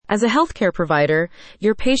As a healthcare provider,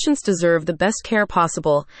 your patients deserve the best care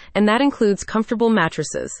possible, and that includes comfortable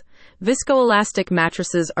mattresses. Viscoelastic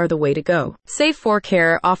mattresses are the way to go.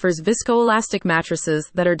 Safe4Care offers viscoelastic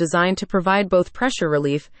mattresses that are designed to provide both pressure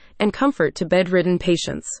relief and comfort to bedridden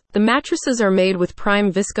patients. The mattresses are made with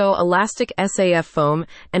prime viscoelastic SAF foam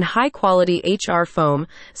and high-quality HR foam,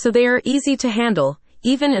 so they are easy to handle,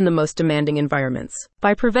 even in the most demanding environments.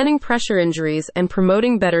 By preventing pressure injuries and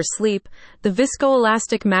promoting better sleep, the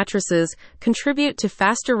viscoelastic mattresses contribute to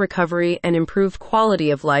faster recovery and improved quality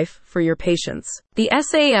of life for your patients. The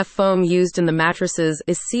SAF foam used in the mattresses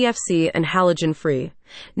is CFC and halogen-free.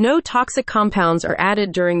 No toxic compounds are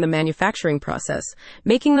added during the manufacturing process,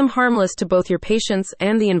 making them harmless to both your patients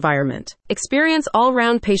and the environment. Experience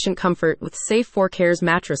all-round patient comfort with Safe4Care's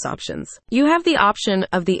mattress options. You have the option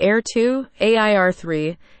of the Air 2, AIR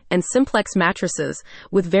 3, and Simplex mattresses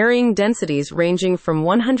with varying densities ranging from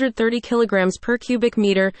 130 kilograms per cubic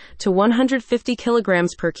meter to 150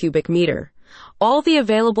 kilograms per cubic meter. All the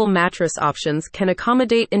available mattress options can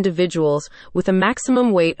accommodate individuals with a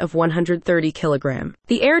maximum weight of 130 kg.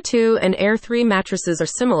 The Air 2 and Air 3 mattresses are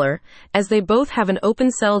similar, as they both have an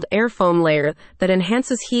open-celled air foam layer that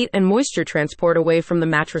enhances heat and moisture transport away from the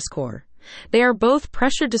mattress core. They are both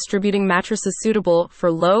pressure-distributing mattresses suitable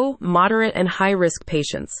for low, moderate, and high-risk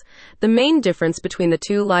patients. The main difference between the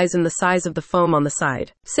two lies in the size of the foam on the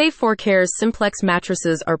side. Safe4Care's Simplex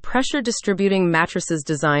mattresses are pressure-distributing mattresses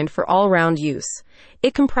designed for all-round use.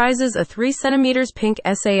 It comprises a 3 cm pink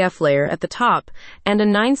SAF layer at the top and a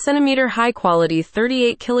 9 cm high-quality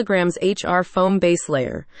 38 kg HR foam base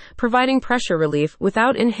layer, providing pressure relief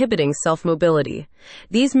without inhibiting self-mobility.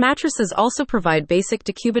 These mattresses also provide basic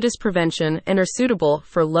decubitus prevention and are suitable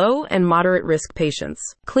for low and moderate risk patients.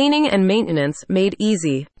 Cleaning and maintenance made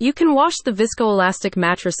easy. You can wash the viscoelastic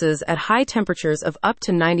mattresses at high temperatures of up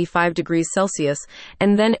to 95 degrees Celsius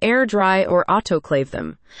and then air dry or autoclave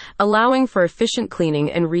them, allowing for efficient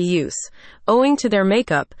cleaning and reuse. Owing to their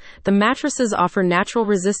makeup, the mattresses offer natural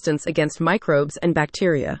resistance against microbes and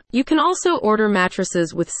bacteria. You can also order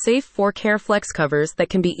mattresses with Safe4Care flex covers that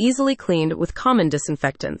can be easily cleaned with common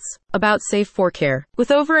disinfectants. About Safe4Care.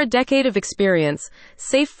 With over a decade of experience,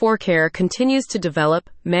 Safe4Care continues to develop,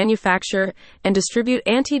 manufacture, and distribute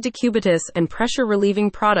anti-decubitus and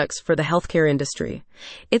pressure-relieving products for the healthcare industry.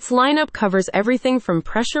 Its lineup covers everything from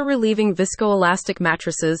pressure-relieving viscoelastic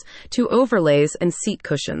mattresses to overlays and seat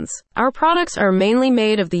cushions. Our products are mainly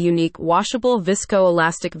made of the unique washable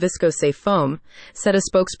viscoelastic Viscosafe foam, said a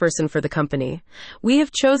spokesperson for the company. We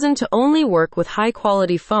have chosen to only work with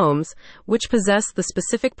high-quality foams, which possess the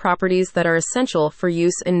specific properties that are essential for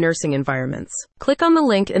use in nursing environments. Click on the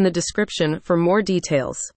link in the description for more details.